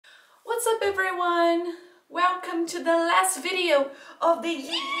What's up everyone? Welcome to the last video of the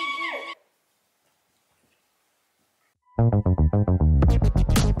year.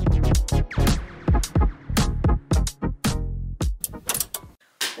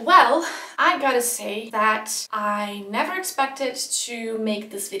 Well, I gotta say that I never expected to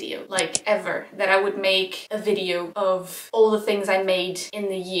make this video, like ever, that I would make a video of all the things I made in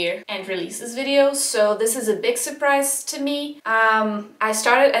the year and release this video, so this is a big surprise to me. I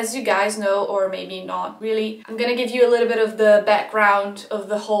started, as you guys know, or maybe not really, I'm gonna give you a little bit of the background of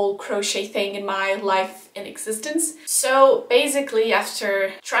the whole crochet thing in my life and existence. So basically,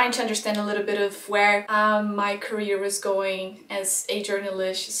 after trying to understand a little bit of where my career was going as a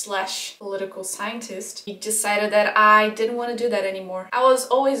journalist slash political scientist, I decided that I didn't want to do that anymore. I was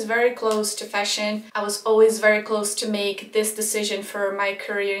always very close to fashion. I was always very close to make this decision for my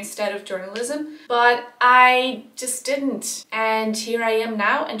career instead of journalism, but I just didn't. And here I am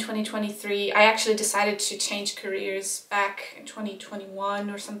now in 2023. I actually decided to change careers back in 2021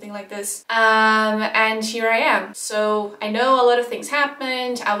 or something like this. And here I am. So I know a lot of things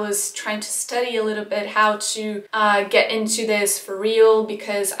happened. I was trying to study a little bit how to get into this for real,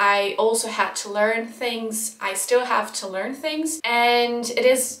 because I also had to learn things. I still have to learn things, and it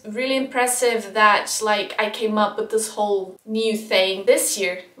is really impressive that like I came up with this whole new thing this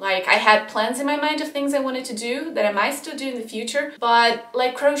year. Like I had plans in my mind of things I wanted to do that I might still do in the future, but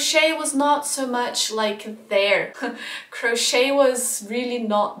like crochet was not so much like there. Crochet was really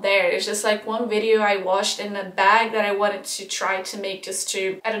not there. It's just like one video I watched in a bag that I wanted to try to make, just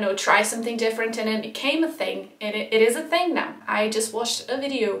to, I don't know, try something different, and it became a thing, and it is a thing now. I just watched a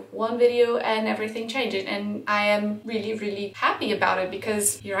video, one video, and everything changed, and I am really happy about it,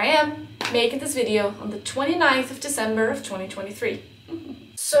 because here I am making this video on the 29th of December of 2023.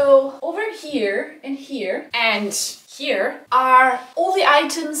 So over here and here and here are all the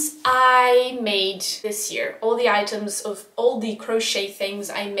items I made this year, all the items of all the crochet things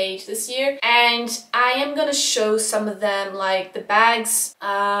I made this year, and I am gonna show some of them, like the bags,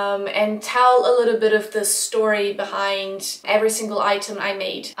 and tell a little bit of the story behind every single item I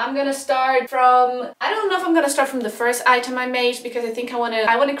made. I'm gonna start from, I don't know if I'm gonna start from the first item I made, because I think I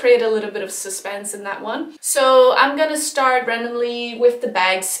wanna create a little bit of suspense in that one. So I'm gonna start randomly with the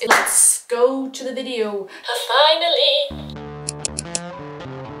bags. Let's go to the video. Finally!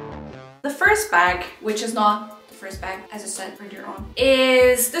 The first bag, which is not the first bag, as I said earlier on,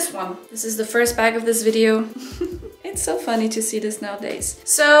 is this one. This is the first bag of this video. It's so funny to see this nowadays.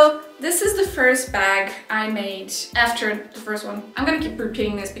 So this is the first bag I made after the first one. I'm gonna keep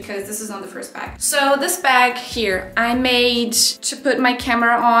repeating this because this is not the first bag. So this bag here, I made to put my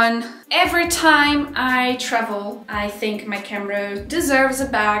camera on. Every time I travel, I think my camera deserves a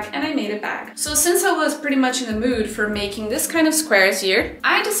bag, and I made a bag. So since I was pretty much in the mood for making this kind of squares here,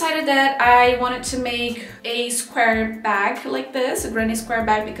 I decided that I wanted to make a square bag like this, a granny square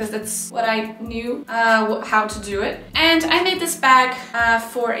bag, because that's what I knew how to do it. And I made this bag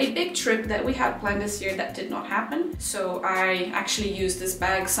for a big trip that we had planned this year that did not happen. So I actually used this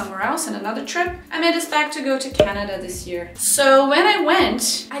bag somewhere else in another trip. I made this bag to go to Canada this year. So when I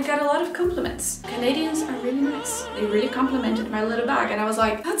went, I got a lot of compliments. Canadians are really nice. They really complimented my little bag, and I was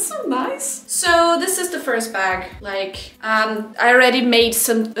like, that's so nice. So this is the first bag. Like I already made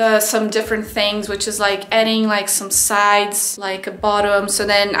some different things, which is like adding like some sides, like a bottom, so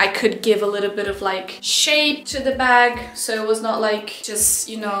then I could give a little bit of like shape to the bag, so it was not like just,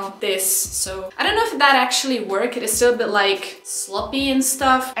 you know, this. So I don't know if that actually worked. It is still a bit like sloppy and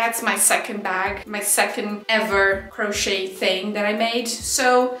stuff. That's my second bag, my second ever crochet thing that I made,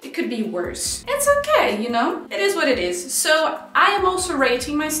 so it could be worse. It's okay, you know, it is what it is. So I am also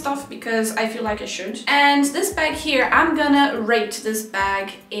rating my stuff because I feel like I should. And this bag here, I'm gonna rate this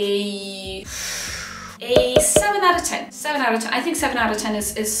bag a 7 out of 10. 7 out of 10. I think 7 out of 10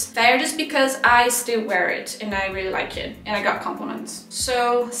 is fair, just because I still wear it and I really like it and I got compliments.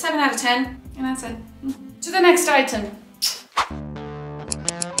 So 7 out of 10, and that's it. To the next item.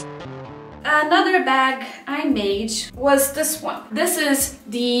 Another bag I made was this one. This is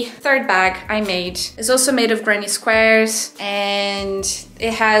the third bag I made. It's also made of granny squares, and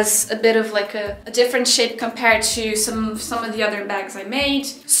it has a bit of like a different shape compared to some of the other bags I made.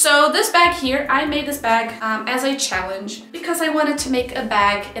 So this bag here, I made this bag as a challenge, because I wanted to make a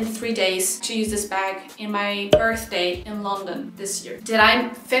bag in 3 days to use this bag in my birthday in London this year. Did I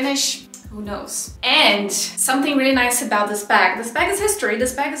finish? Who knows? And something really nice about this bag is history.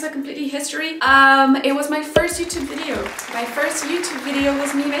 This bag is a completely history. It was my first YouTube video. My first YouTube video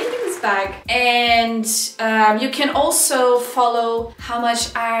was me making this bag, and you can also follow how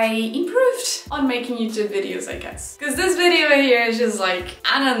much I improved on making YouTube videos, I guess. Because this video here is just like,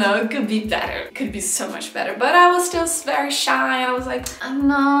 I don't know, it could be better. It could be so much better. But I was still very shy. I was like, I don't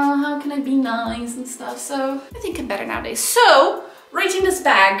know, how can I be nice and stuff? So I think I'm better nowadays. So, rating this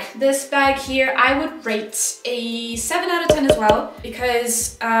bag here, I would rate a 7 out of 10 as well,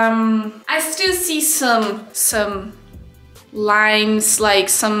 because I still see some lines, like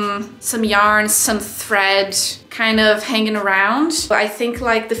some yarn, some thread kind of hanging around. I think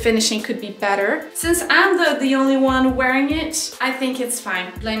like the finishing could be better. Since I'm the only one wearing it, I think it's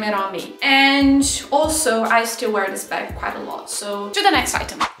fine. Blame it on me. And also, I still wear this bag quite a lot. So to the next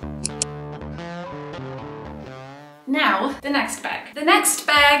item. Now, the next bag. The next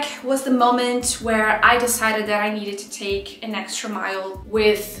bag was the moment where I decided that I needed to take an extra mile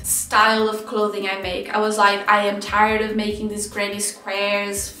with style of clothing I make. I was like, I am tired of making these granny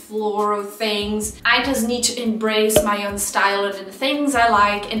squares, floral things. I just need to embrace my own style and the things I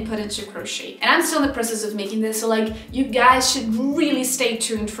like and put into crochet. And I'm still in the process of making this, so like, you guys should really stay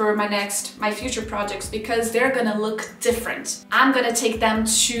tuned for my future projects, because they're gonna look different. I'm gonna take them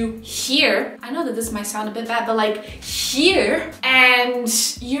to here. I know that this might sound a bit bad, but like here, and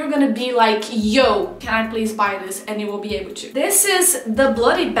you're gonna be like, yo, can I please buy this? And you will be able to. This is the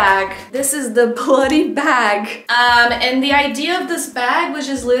bloody bag. This is the bloody bag. And the idea of this bag was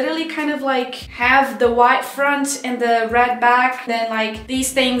just literally kind of like have the white front and the red back, then like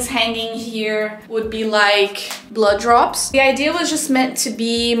these things hanging here would be like blood drops. The idea was just meant to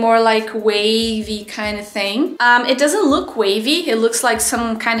be more like wavy kind of thing. It doesn't look wavy, it looks like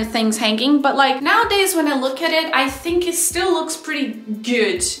some kind of things hanging, but like nowadays when I look at it, I think it still looks pretty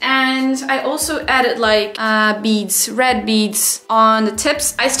good. And I also added like beads, red beads on the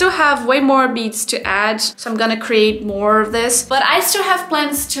tips. I still have way more beads to add, so I'm gonna create more of this, but I still have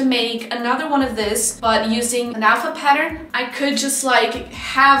plans to make another one of this, but using an alpha pattern. I could just like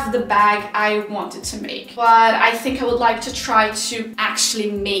have the bag I wanted to make, but I think I would like to try to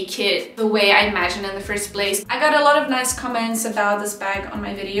actually make it the way I imagined in the first place. I got a lot of nice comments about this bag on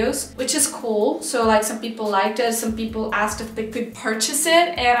my videos, which is cool. So like some people liked it, some people asked if they could purchase it,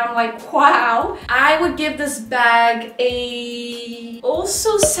 and I'm like, wow. I would give this bag a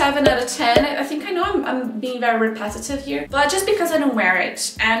also 7 out of 10. I think I know I'm being very repetitive here, but just because I don't wear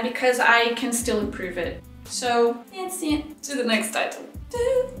it and because I can still improve it. So that's it. To the next item.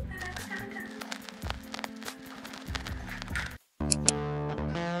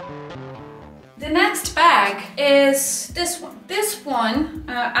 The next bag is this one. This one,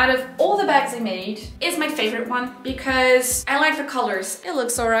 out of all the bags I made, is my favorite one because I like the colors. It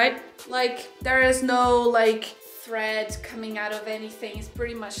looks alright. Like, there is no like thread coming out of anything. It's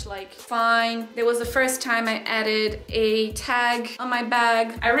pretty much like fine. It was the first time I added a tag on my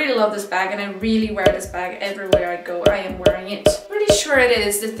bag. I really love this bag and I really wear this bag everywhere I go. I am wearing it. Pretty sure it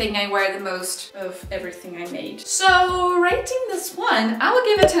is the thing I wear the most of everything I made. So rating this one, I would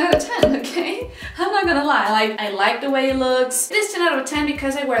give it 10 out of 10, okay? I'm not gonna lie, like I like the way it looks. It is 10 out of 10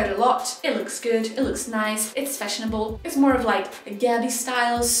 because I wear it a lot. It looks good, it looks nice, it's fashionable. It's more of like a Gabby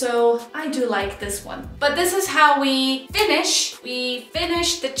style, so I do like this one. But this is how we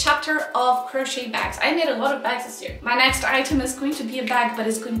finish the chapter of crochet bags. I made a lot of bags this year. My next item is going to be a bag, but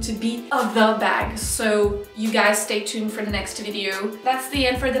it's going to be the bag. So you guys stay tuned for the next video. That's the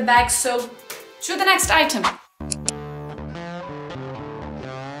end for the bag, so to the next item.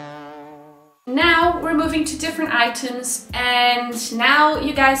 Now we're moving to different items, and now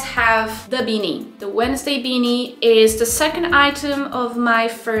you guys have the beanie. The Wednesday beanie is the second item of my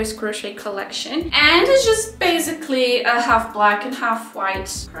first crochet collection, and it's just basically a half black and half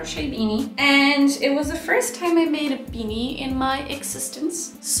white crochet beanie. And it was the first time I made a beanie in my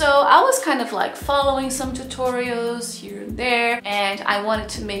existence, so I was kind of like following some tutorials here and there, and I wanted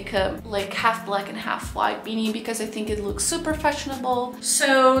to make a like half black and half white beanie because I think it looks super fashionable.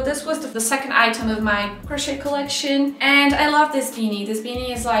 So this was the second item of my crochet collection, and I love this beanie. This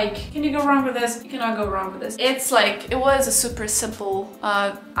beanie is like, can you go wrong with this? You cannot go wrong with this. It's like, it was a super simple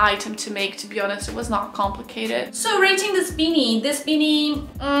item to make, to be honest. It was not complicated. So rating this beanie,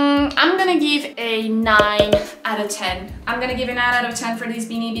 I'm gonna give a 9 out of 10. I'm gonna give a 9 out of 10 for this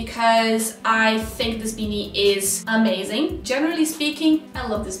beanie because I think this beanie is amazing. Generally speaking, I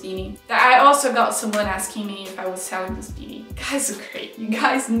love this beanie. I also got someone asking me if I was selling this beanie. You guys are great. You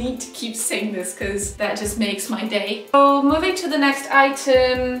guys need to keep saying this because that just makes my day. So moving to the next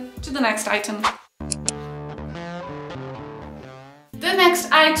item, The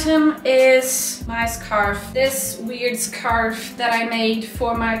next item is my scarf. This weird scarf that I made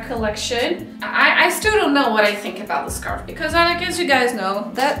for my collection. I I still don't know what I think about the scarf because like, as you guys know,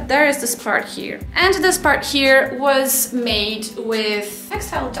 that there is this part here. And this part here was made with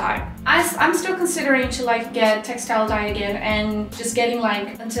textile dye. I'm still considering to like get textile dye again and just getting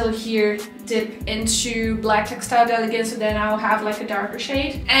like until here, dip into black textile dye again, so then I'll have like a darker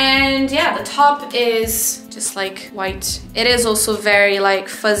shade. And yeah, the top is just like white. It is also very like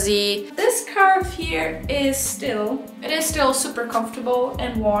fuzzy. This scarf here is still super comfortable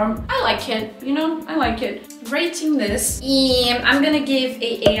and warm. I like it, you know, I like it. Rating this, I'm gonna give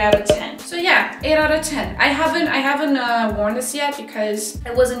a 8 out of 10. So yeah, 8 out of 10. I haven't worn this yet because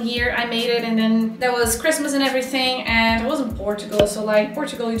I wasn't here. I made it and then there was Christmas and everything, and I was in Portugal, so like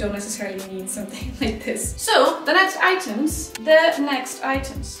Portugal you don't necessarily need something like this. So the next items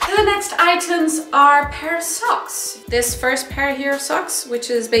are a pair of socks. This first pair here of socks, which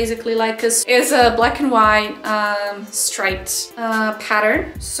is basically like is a black and white striped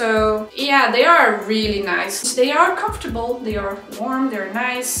pattern. So yeah, they are really nice. They are comfortable, they are warm, they're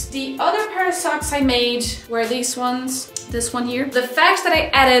nice. The other pair of socks I made were these ones. This one here. The fact that I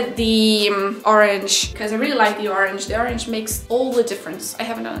added the orange, because I really like the orange makes all the difference. I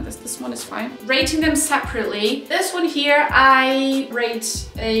haven't done this one is fine. Rating them separately. This one here, I rate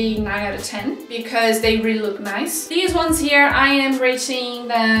a 9 out of 10 because they really look nice. These ones here, I am rating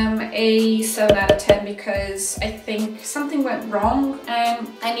them a 7 out of 10 because I think something went wrong and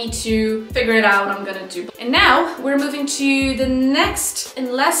I need to figure it out what I'm gonna do. And now we're moving to the next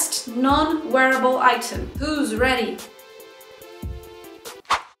and last non-wearable item. Who's ready?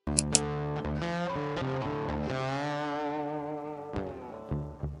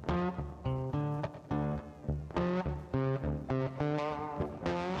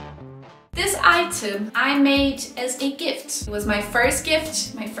 This item I made as a gift. It was my first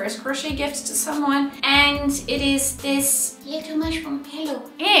gift, my first crochet gift to someone, and it is this little mushroom pillow.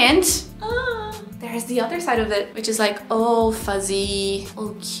 And there's the other side of it, which is like all fuzzy,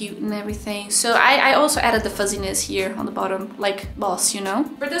 all cute and everything. So I also added the fuzziness here on the bottom, like boss, you know?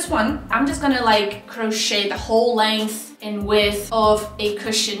 For this one, I'm just gonna like crochet the whole length and width of a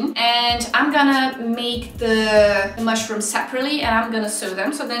cushion, and I'm gonna make the mushrooms separately and I'm gonna sew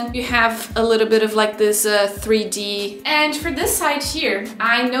them, so then you have a little bit of like this 3D. And for this side here,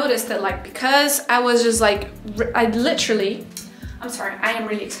 I noticed that like, because I was just like, I'm sorry, I am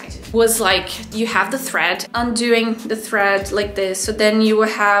really excited. Was like, you have the thread, undoing the thread like this, so then you will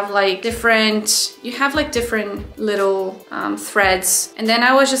have like different little threads. And then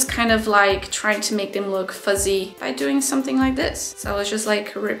I was just kind of like trying to make them look fuzzy by doing something like this. So I was just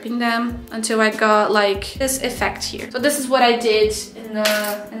like ripping them until I got like this effect here. So this is what I did in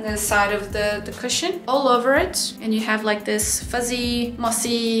the side of the cushion, all over it. And you have like this fuzzy,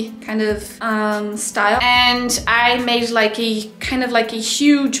 mossy kind of style. And I made like a kind of like a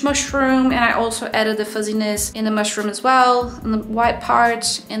huge mushroom, and I also added the fuzziness in the mushroom as well, on the white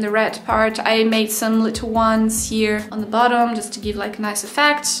part and the red part. I made some little ones here on the bottom just to give like a nice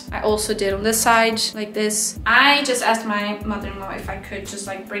effect. I also did on this side like this. I just asked my mother-in-law if I could just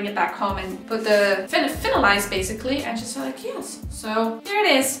like bring it back home and put the finalize basically, and she said like yes. So here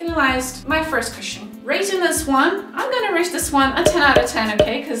it is, finalized, my first cushion. Rating this one, I'm gonna rate this one a 10 out of 10,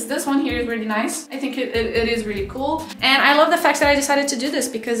 okay? Because this one here is really nice. I think it is really cool. And I love the fact that I decided to do this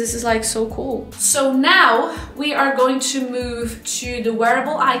because this is like so cool. So now we are going to move to the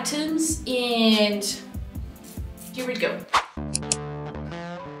wearable items, and here we go.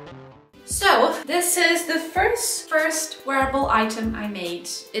 So this is the first wearable item I made.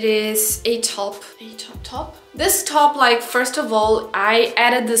 It is a top. This top, like, first of all, I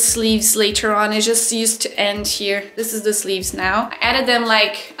added the sleeves later on. It just used to end here. This is the sleeves now. I added them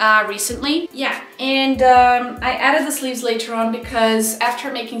like recently. Yeah, and I added the sleeves later on because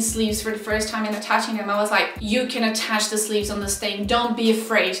after making sleeves for the first time and attaching them, I was like, you can attach the sleeves on this thing. Don't be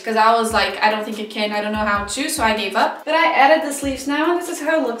afraid. Because I was like, I don't think I can. I don't know how to, so I gave up. But I added the sleeves now, and this is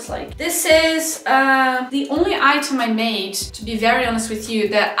how it looks like. This is the only item I made, to be very honest with you,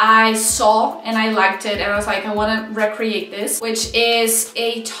 that I saw and I liked it, and I was like, I want to recreate this, which is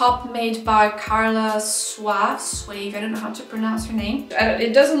a top made by Carla Suave. I don't know how to pronounce her name.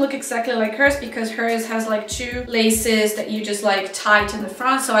 It doesn't look exactly like hers because hers has like two laces that you just like tight in the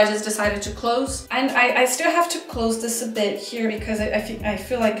front, so I just decided to close. And I still have to close this a bit here because I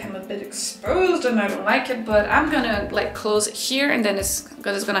feel like I'm a bit exposed and I don't like it, but I'm gonna like close it here, and then it's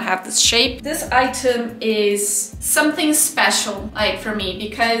gonna have this shape. This item is something special like for me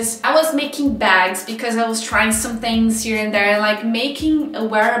because I was making bags because I was trying some things here and there, and like making a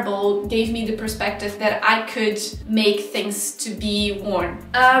wearable gave me the perspective that I could make things to be worn.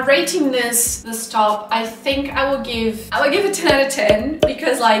 Rating this top, I think I will give it 10 out of 10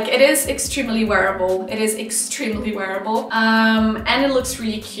 because like it is extremely wearable. It is extremely wearable, and it looks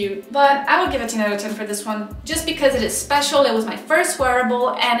really cute. But I will give it 10 out of 10 for this one, just because it is special. It was my first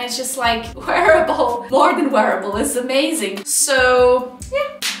wearable, and it's just like wearable, more than wearable. It's amazing. So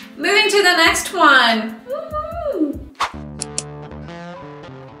yeah, moving to the next one.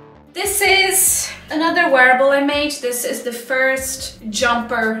 This is another wearable I made. This is the first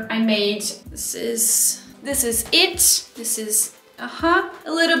jumper I made. This is it. This is a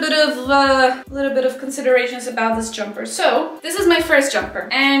little bit of considerations about this jumper. So this is my first jumper,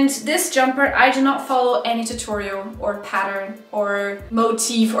 and this jumper I do not follow any tutorial or pattern or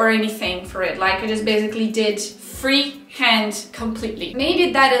motif or anything for it. Like I just basically did freehand completely.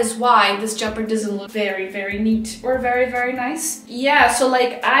 Maybe that is why this jumper doesn't look very neat or very nice. Yeah, so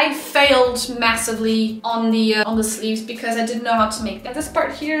like I failed massively on the sleeves because I didn't know how to make that. This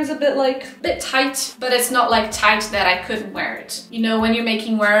part here is a bit tight, but it's not like tight that I couldn't wear it. You know, when you're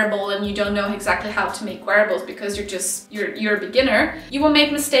making wearable and you don't know exactly how to make wearables because you're a beginner, you will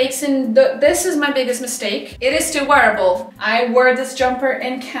make mistakes, and this is my biggest mistake. It is still wearable. I wore this jumper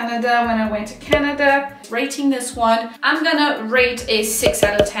in Canada when I went to Canada. Rating this one, I'm gonna rate a 6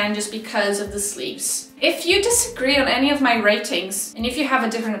 out of 10 just because of the sleeves. If you disagree on any of my ratings, and if you have a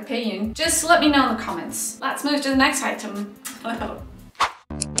different opinion, just let me know in the comments. Let's move to the next item.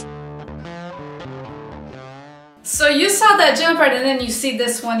 So you saw that jumper and then you see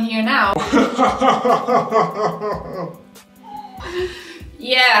this one here now.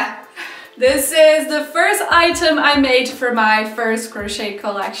 Yeah. This is the first item I made for my first crochet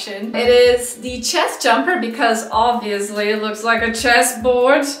collection. It is the chest jumper because obviously it looks like a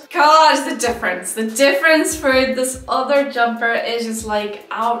chessboard. God, the difference. The difference for this other jumper is just like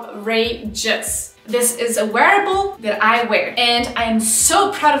outrageous. This is a wearable that I wear, and I am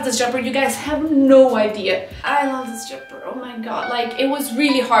so proud of this jumper. You guys have no idea. I love this jumper. Oh my god. Like, it was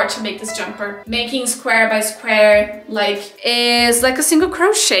really hard to make this jumper. Making square by square, like, is like a single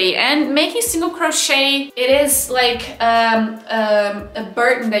crochet. And making single crochet, it is like a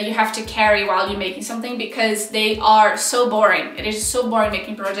burden that you have to carry while you're making something because they are so boring. It is so boring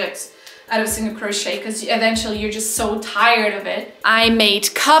making projects out of single crochet because eventually you're just so tired of it. I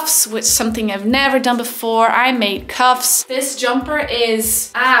made cuffs, which is something I've never done before. I made cuffs. This jumper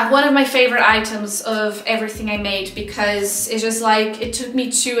is one of my favorite items of everything I made because it's just like, it took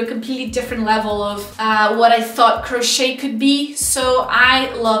me to a completely different level of what I thought crochet could be. So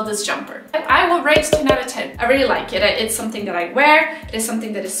I love this jumper. I will rate 10 out of 10. I really like it. It's something that I wear. It is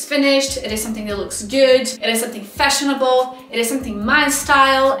something that is finished. It is something that looks good. It is something fashionable. It is something my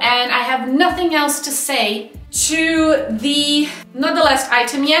style, and I have nothing else to say to the, not the last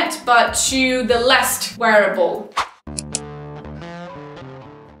item yet, but to the last wearable.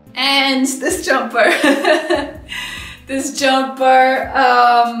 And this jumper. This jumper,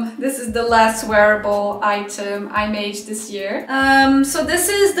 this is the last wearable item I made this year. So this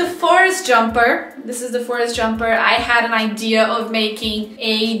is the forest jumper. This is the forest jumper. I had an idea of making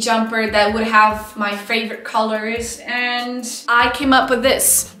a jumper that would have my favorite colors, and I came up with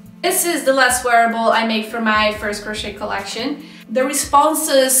this. This is the last wearable I made for my first crochet collection. The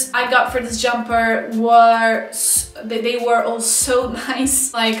responses I got for this jumper were, they were all so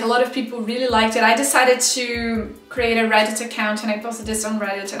nice. Like, a lot of people really liked it. I decided to create a Reddit account and I posted this on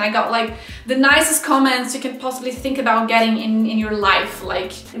Reddit, and I got like the nicest comments you can possibly think about getting in your life.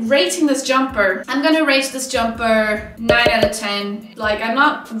 Like, rating this jumper, I'm gonna rate this jumper 9 out of 10. Like, I'm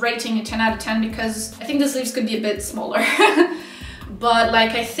not rating it 10 out of 10 because I think the sleeves could be a bit smaller. But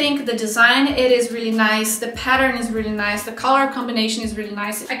like, I think the design, it is really nice. The pattern is really nice. The color combination is really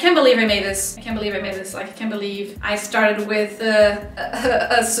nice. I can't believe I made this. I can't believe I made this. Like, I can't believe I started with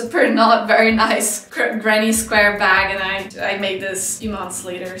a super not very nice granny square bag, and I made this a few months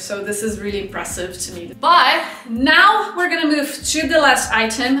later. So this is really impressive to me. But now we're gonna move to the last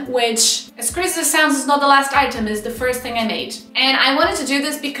item, which, as crazy as it sounds, is not the last item, is the first thing I made. And I wanted to do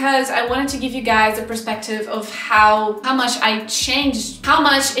this because I wanted to give you guys a perspective of how much I changed, how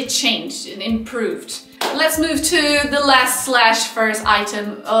much it changed and improved. Let's move to the last / first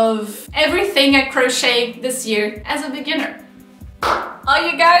item of everything I crocheted this year as a beginner. Are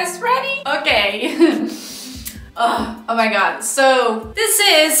you guys ready? Okay. Oh my god. So this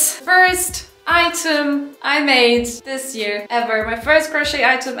is first item I made this year ever. My first crochet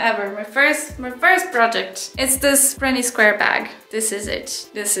item ever. My first project. It's this granny square bag. This is it.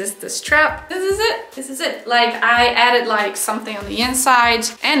 This is the strap. This is it. This is it. Like, I added like something on the inside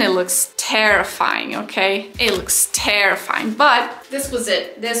and it looks terrifying, okay? It looks terrifying, but this was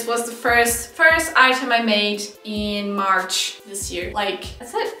it. This was the first item I made in March this year. Like,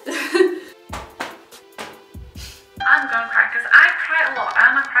 that's it. I'm gonna cry because I cry a lot.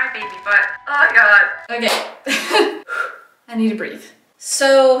 I'm a crybaby, but oh god. Okay. I need to breathe.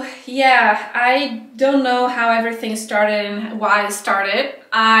 So yeah, I don't know how everything started and why it started.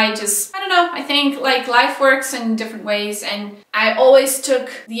 I don't know, I think like life works in different ways, and I always took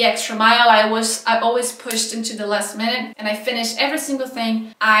the extra mile. I always pushed into the last minute, and I finished every single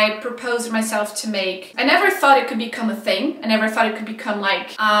thing I proposed myself to make. I never thought it could become a thing. I never thought it could become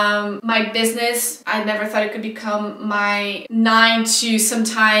like my business. I never thought it could become my 9 to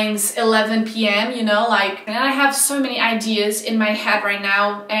sometimes 11 p.m, you know, like, and I have so many ideas in my head right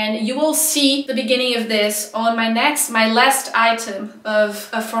now, and you will see the beginning of this on my last item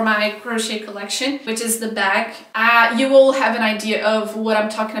for my crochet collection, which is the bag. You will have an idea of what I'm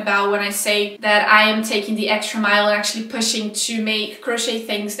talking about when I say that I am taking the extra mile and actually pushing to make crochet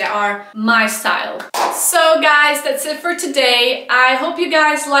things that are my style. So guys, that's it for today. I hope you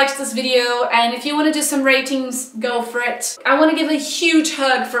guys liked this video, and if you want to do some ratings, go for it. I want to give a huge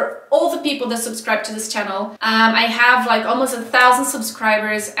hug for all the people that subscribe to this channel. I have like almost 1,000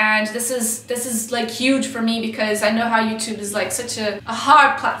 subscribers, and this is like huge for me because I know how YouTube is like such a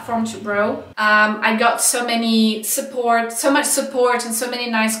hard platform to grow. I got so much support and so many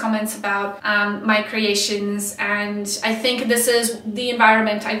nice comments about my creations, and I think this is the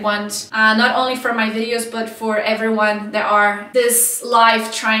environment I want, not only for my videos but for everyone that are this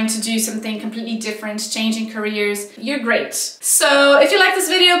life trying to do something completely different, changing careers. You're great. So if you like this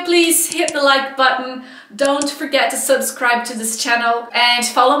video, please hit the like button. Don't forget to subscribe to this channel and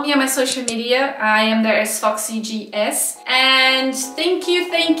follow me on my social media. I am there as foxxiestore. And thank you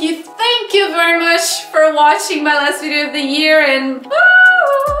very much for watching my last video of the year, and bye!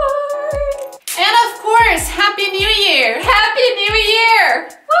 And of course, Happy New Year!